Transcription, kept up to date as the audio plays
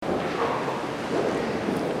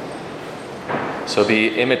So be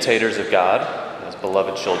imitators of God as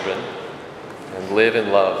beloved children, and live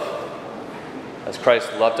in love, as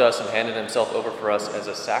Christ loved us and handed himself over for us as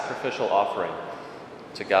a sacrificial offering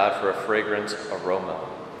to God for a fragrant aroma.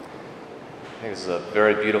 I think this is a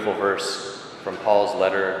very beautiful verse from Paul's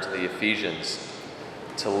letter to the Ephesians,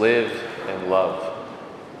 to live in love.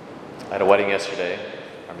 I had a wedding yesterday.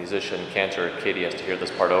 Our musician, cantor Katie, has to hear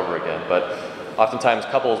this part over again, but oftentimes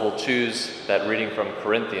couples will choose that reading from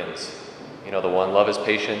Corinthians. You know, the one, love is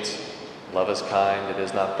patient, love is kind, it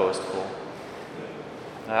is not boastful.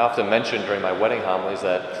 I often mention during my wedding homilies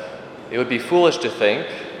that it would be foolish to think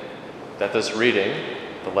that this reading,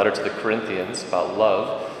 the letter to the Corinthians about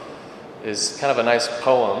love, is kind of a nice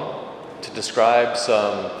poem to describe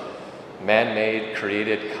some man-made,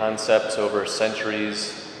 created concepts over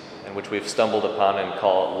centuries in which we've stumbled upon and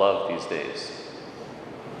call love these days.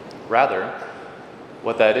 Rather,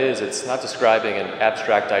 what that is, it's not describing an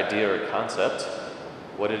abstract idea or concept.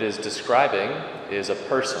 What it is describing is a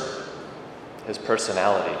person, his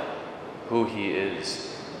personality, who he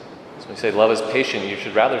is. So when you say love is patient, you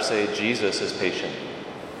should rather say Jesus is patient.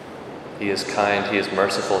 He is kind, he is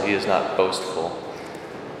merciful, he is not boastful.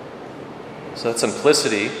 So that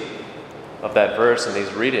simplicity of that verse and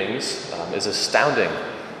these readings is astounding.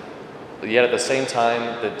 But yet at the same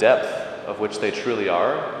time, the depth of which they truly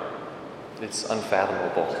are, it's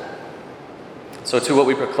unfathomable. So to what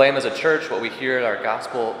we proclaim as a church, what we hear in our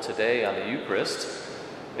gospel today on the Eucharist,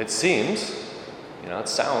 it seems, it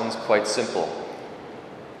sounds quite simple.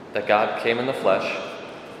 That God came in the flesh,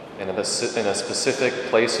 in a specific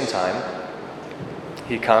place and time.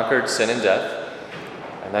 He conquered sin and death,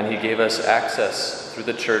 and then he gave us access through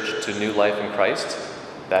the church to new life in Christ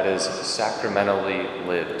that is sacramentally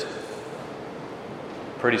lived.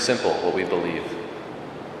 Pretty simple, what we believe.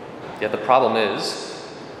 Yet the problem is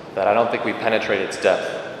that I don't think we penetrate its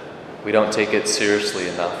depth. We don't take it seriously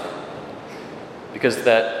enough. Because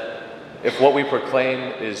that if what we proclaim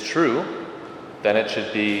is true, then it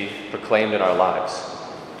should be proclaimed in our lives.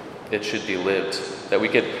 It should be lived. That we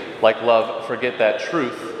could, like love, forget that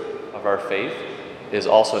truth of our faith is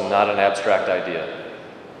also not an abstract idea.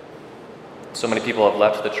 So many people have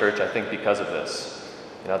left the church, I think, because of this.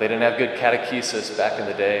 They didn't have good catechesis back in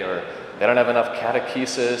the day, or they don't have enough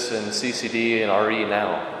catechesis and CCD and RE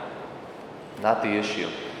now. Not the issue.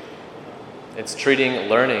 It's treating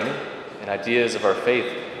learning and ideas of our faith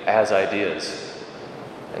as ideas,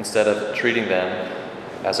 instead of treating them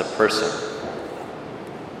as a person.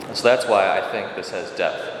 And so that's why I think this has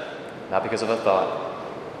depth. Not because of a thought,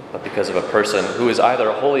 but because of a person who is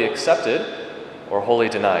either wholly accepted or wholly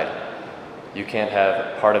denied. You can't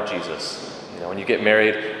have part of Jesus. When you get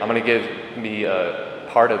married, I'm going to give me a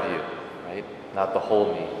part of you, right? Not the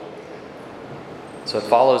whole me. So it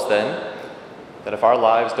follows then that if our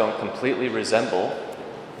lives don't completely resemble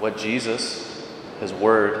what Jesus, his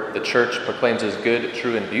word, the church proclaims as good,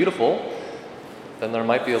 true, and beautiful, then there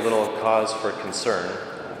might be a little cause for concern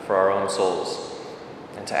for our own souls.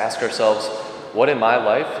 And to ask ourselves, what in my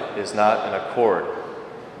life is not in accord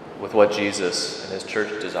with what Jesus and his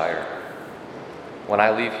church desire? When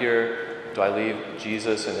I leave here, do I leave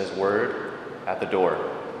Jesus and his word at the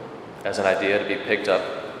door as an idea to be picked up,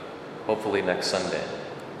 hopefully next Sunday?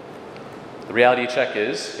 The reality check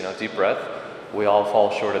is, deep breath, we all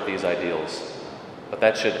fall short of these ideals. But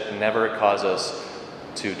that should never cause us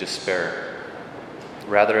to despair.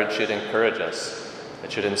 Rather, it should encourage us.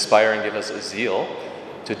 It should inspire and give us a zeal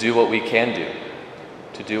to do what we can do,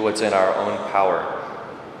 to do what's in our own power,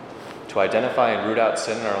 to identify and root out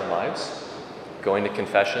sin in our own lives, going to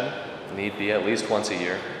confession, need be at least once a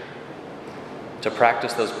year, to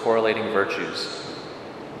practice those correlating virtues,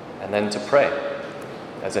 and then to pray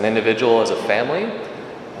as an individual, as a family,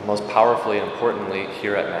 and most powerfully and importantly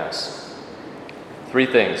here at Mass. 3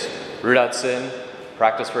 things: root out sin,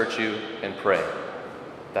 practice virtue, and pray.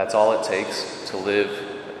 That's all it takes to live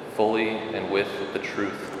fully and with the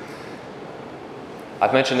truth.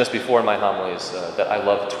 I've mentioned this before in my homilies, that I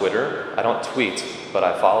love Twitter. I don't tweet, but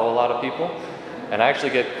I follow a lot of people. And I actually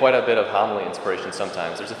get quite a bit of homily inspiration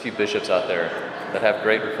sometimes. There's a few bishops out there that have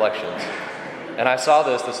great reflections. And I saw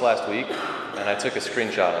this last week, and I took a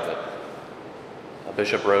screenshot of it. A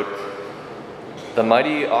bishop wrote, "The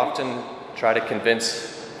mighty often try to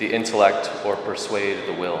convince the intellect or persuade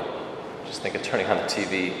the will." Just think of turning on the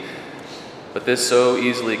TV. But this so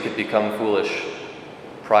easily could become foolish,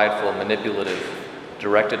 prideful, manipulative,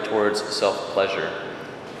 directed towards self-pleasure.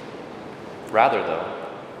 Rather, though,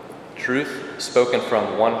 truth spoken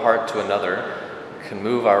from one heart to another can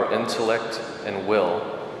move our intellect and will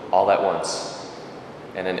all at once,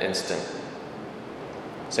 in an instant.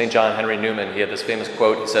 St. John Henry Newman, he had this famous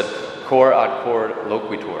quote. He said, cor ad cor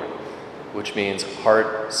loquitur, which means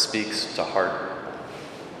heart speaks to heart.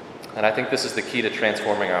 And I think this is the key to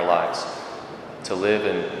transforming our lives, to live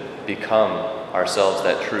and become ourselves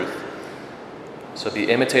that truth. So be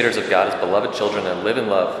imitators of God as beloved children and live in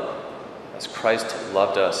love as Christ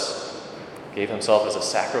loved us, gave himself as a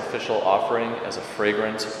sacrificial offering, as a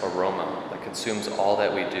fragrant aroma that consumes all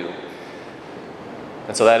that we do.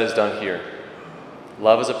 And so that is done here.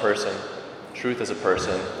 Love is a person, truth is a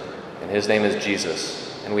person, and his name is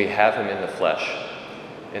Jesus, and we have him in the flesh,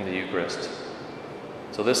 in the Eucharist.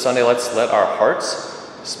 So this Sunday, let's let our hearts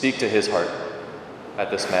speak to his heart at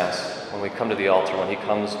this Mass, when we come to the altar, when he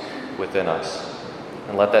comes within us.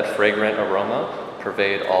 And let that fragrant aroma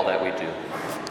pervade all that we do.